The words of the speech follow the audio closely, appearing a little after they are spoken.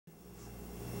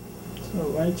So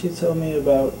why don't you tell me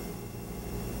about,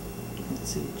 let's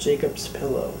see, Jacob's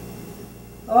Pillow?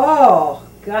 Oh,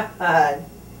 God.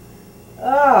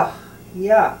 Oh,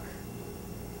 yuck.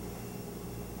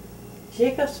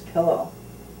 Jacob's Pillow.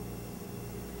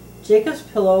 Jacob's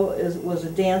Pillow was a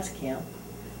dance camp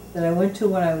that I went to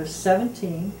when I was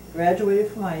 17, graduated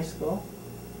from high school.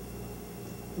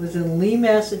 It was in Lee,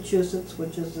 Massachusetts,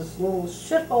 which is this little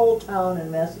shithole town in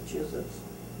Massachusetts,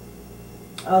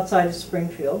 outside of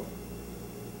Springfield.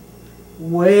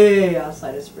 Way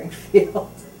outside of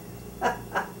Springfield.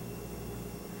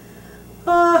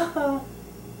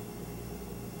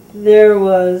 There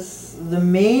was the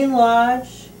main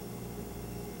lodge,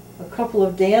 a couple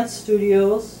of dance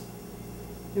studios.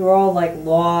 They were all like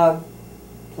log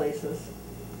places.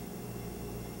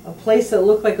 A place that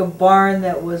looked like a barn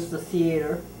that was the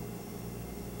theater.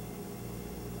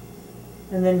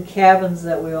 And then cabins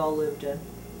that we all lived in.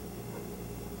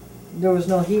 There was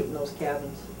no heat in those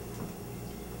cabins.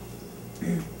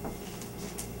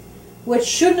 Which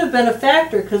shouldn't have been a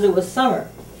factor because it was summer.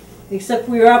 Except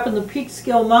we were up in the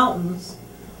Peekskill Mountains.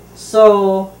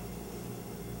 So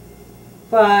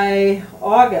by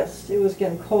August it was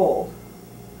getting cold.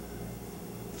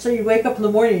 So you'd wake up in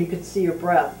the morning, you could see your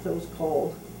breath. It was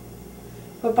cold.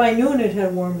 But by noon it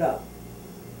had warmed up.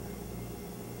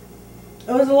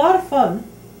 It was a lot of fun.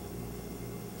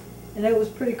 And it was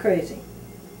pretty crazy.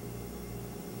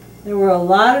 There were a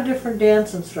lot of different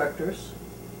dance instructors.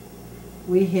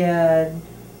 We had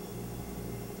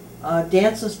a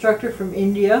dance instructor from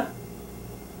India.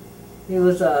 He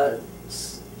was a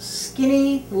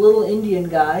skinny little Indian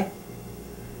guy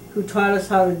who taught us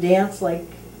how to dance like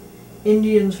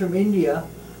Indians from India.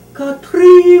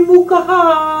 Katri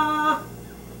Mukaha!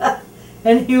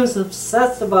 And he was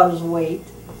obsessed about his weight.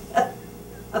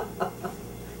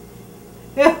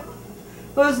 Yeah,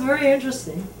 it was very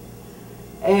interesting.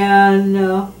 And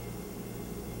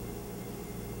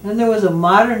then there was a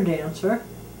modern dancer.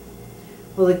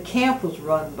 Well, the camp was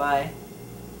run by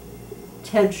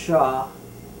Ted Shaw,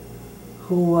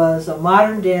 who was a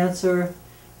modern dancer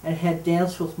and had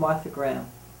danced with Martha Graham.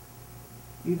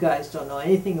 You guys don't know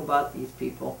anything about these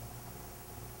people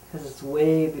because it's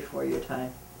way before your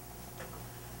time.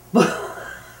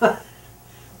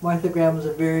 Martha Graham was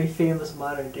a very famous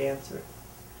modern dancer.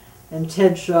 And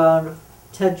Ted Shaw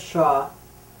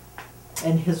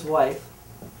and his wife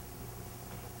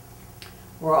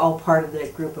were all part of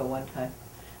that group at one time.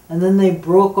 And then they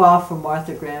broke off from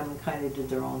Martha Graham and kind of did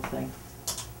their own thing.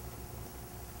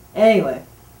 Anyway,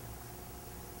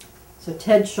 so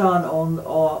Ted Shaw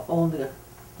owned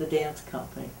the dance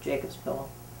company, Jacob's Pillow.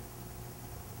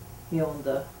 He owned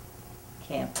the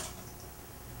camp.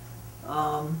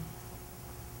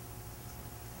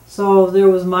 So there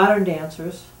was modern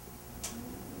dancers.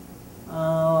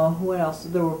 What else?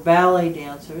 There were ballet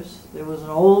dancers. There was an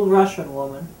old Russian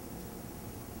woman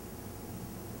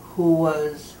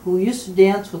who used to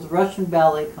dance with the Russian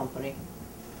Ballet Company.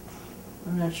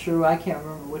 I'm not sure. I can't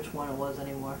remember which one it was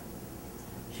anymore.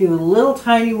 She was a little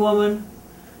tiny woman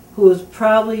who was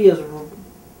probably as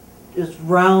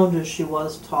round as she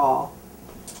was tall,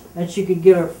 and she could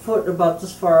get her foot about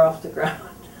this far off the ground.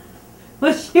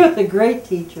 But she was a great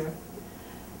teacher.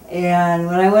 And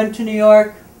when I went to New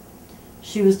York,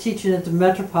 she was teaching at the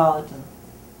Metropolitan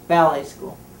Ballet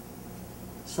School.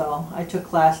 So I took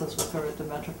classes with her at the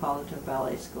Metropolitan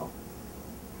Ballet School.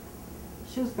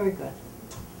 She was very good.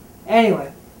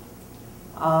 Anyway,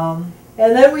 and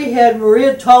then we had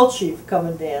Maria Tallchief come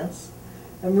and dance.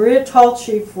 And Maria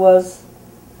Tallchief was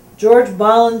George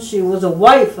Balanchine, was a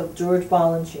wife of George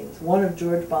Balanchine's, one of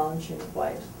George Balanchine's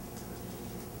wives.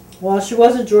 Well, she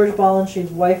wasn't George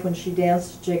Balanchine's wife when she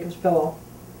danced Jacob's Pillow.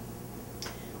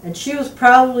 And she was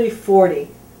probably 40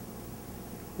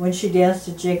 when she danced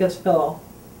at Jacob's Pillow,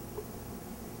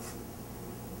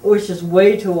 which is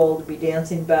way too old to be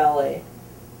dancing ballet.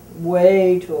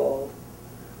 Way too old.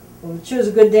 Well, she was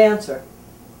a good dancer.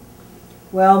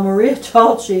 Well, Maria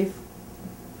Tallchief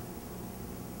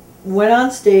went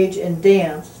on stage and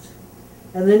danced,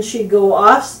 and then she'd go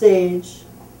off stage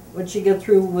when she got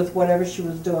through with whatever she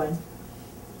was doing.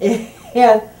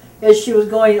 And as she was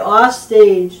going off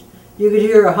stage, you could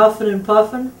hear her huffing and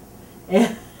puffing,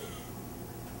 and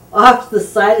off the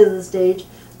side of the stage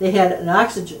they had an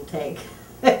oxygen tank.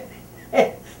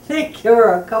 They give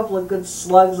her a couple of good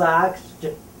slugs of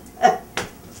oxygen.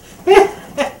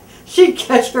 She'd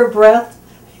catch her breath,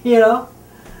 you know,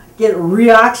 get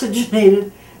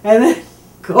reoxygenated, and then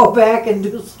go back and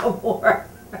do some more.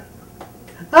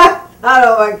 Oh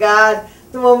my God,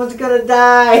 the woman's gonna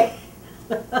die.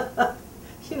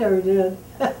 She never did.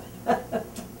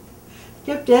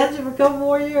 Kept dancing for a couple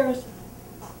more years.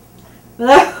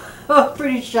 That was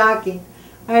pretty shocking.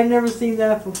 I had never seen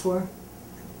that before.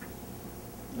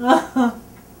 That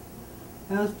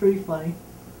was pretty funny.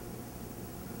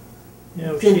 You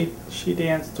know, she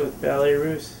danced with Ballet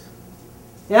Russe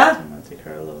Yeah, in Monte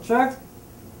Carlo. sure.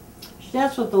 She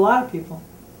danced with a lot of people.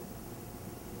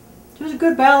 She was a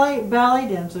good ballet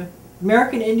dancer.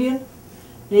 American Indian,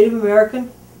 Native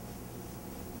American.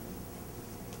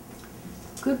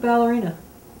 Good ballerina.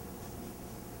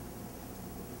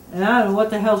 And I don't know what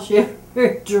the hell she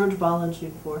married George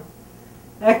Balanchine for.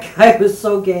 That guy was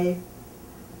so gay.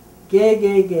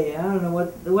 Gay. I don't know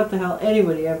what the hell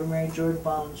anybody ever married George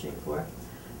Balanchine for.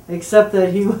 Except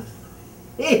that he was,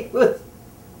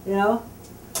 you know,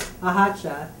 a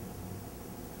hotshot.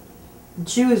 And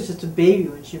she was just a baby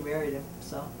when she married him,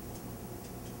 so.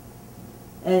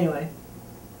 Anyway.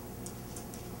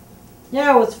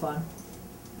 Yeah, it was fun.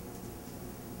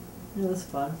 It was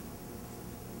fun.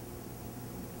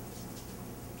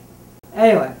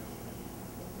 Anyway.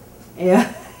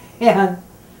 Yeah, and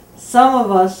some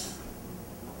of us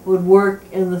would work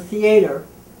in the theater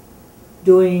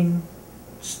doing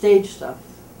stage stuff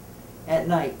at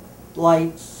night.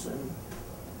 Lights and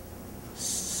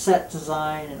set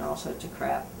design and all sorts of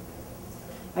crap.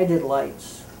 I did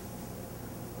lights.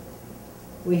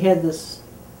 We had this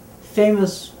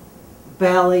famous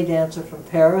ballet dancer from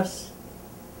Paris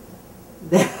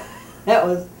that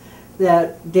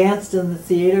danced in the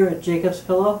theater at Jacob's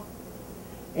Pillow,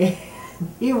 and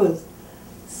he was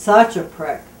such a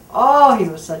prick. Oh, he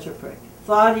was such a prick.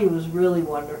 Thought he was really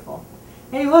wonderful,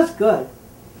 and he was good,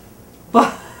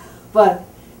 but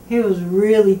he was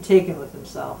really taken with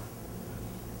himself.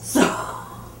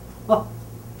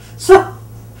 So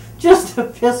just to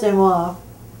piss him off,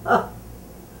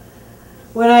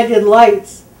 when I did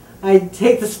lights, I'd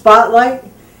take the spotlight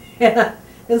and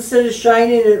instead of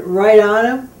shining it right on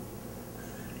him,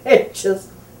 it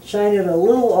just shine it a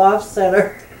little off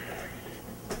center.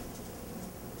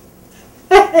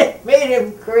 It made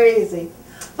him crazy.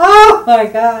 Oh my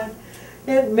God.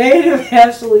 It made him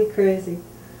absolutely crazy.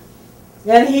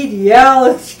 And he'd yell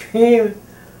and scream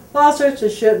all sorts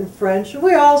of shit in French.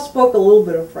 We all spoke a little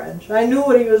bit of French. I knew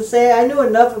what he was saying. I knew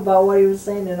enough about what he was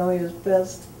saying to know he was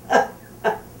pissed.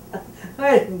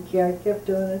 I didn't care. I kept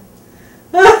doing it.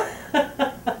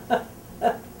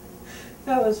 That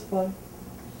was fun.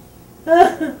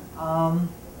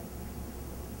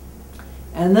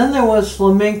 And then there was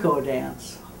flamenco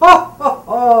dance. Ho, ho,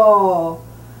 ho.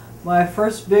 My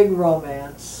first big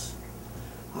romance.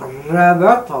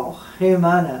 Roberto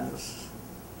Jimenez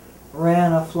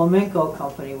ran a flamenco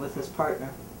company with his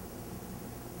partner.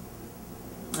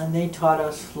 And they taught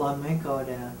us flamenco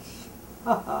dance.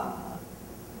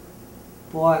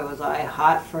 Boy, was I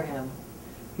hot for him.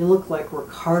 He looked like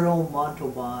Ricardo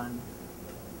Montalban.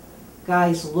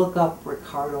 Guys, look up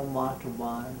Ricardo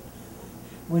Montalban.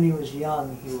 When he was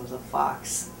young, he was a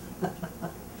fox.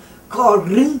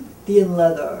 Corinthian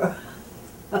leather.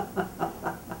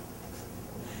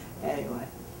 Anyway.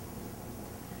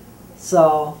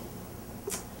 So,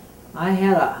 I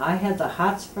had the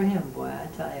hots for him, boy, I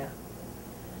tell you.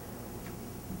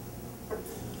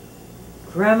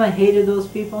 Grandma hated those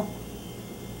people.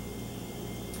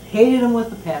 Hated them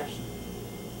with a passion.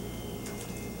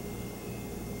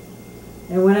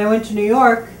 And when I went to New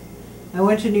York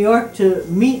to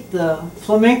meet the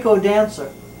flamenco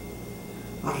dancer,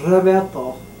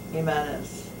 Roberto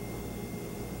Jimenez.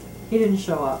 He didn't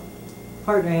show up.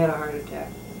 Partner had a heart attack.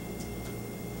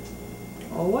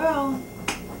 Oh well.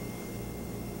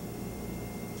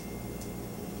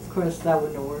 Of course, that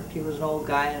wouldn't have worked. He was an old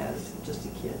guy and I was just a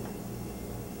kid.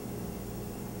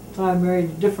 So I married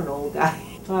a different old guy.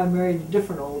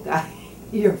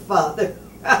 Your father.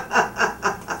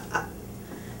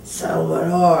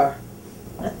 Salvador.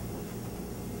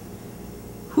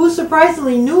 Who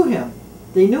surprisingly knew him.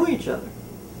 They knew each other.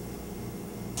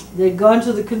 They'd gone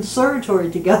to the conservatory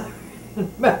together in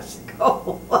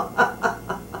Mexico.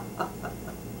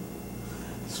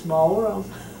 Small world.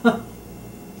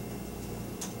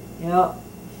 Yep.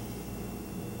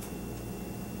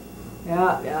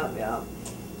 Yep.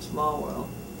 Small world.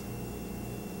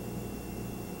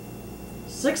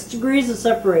 6 degrees of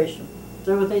separation. Is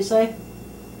that what they say?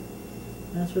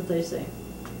 That's what they say.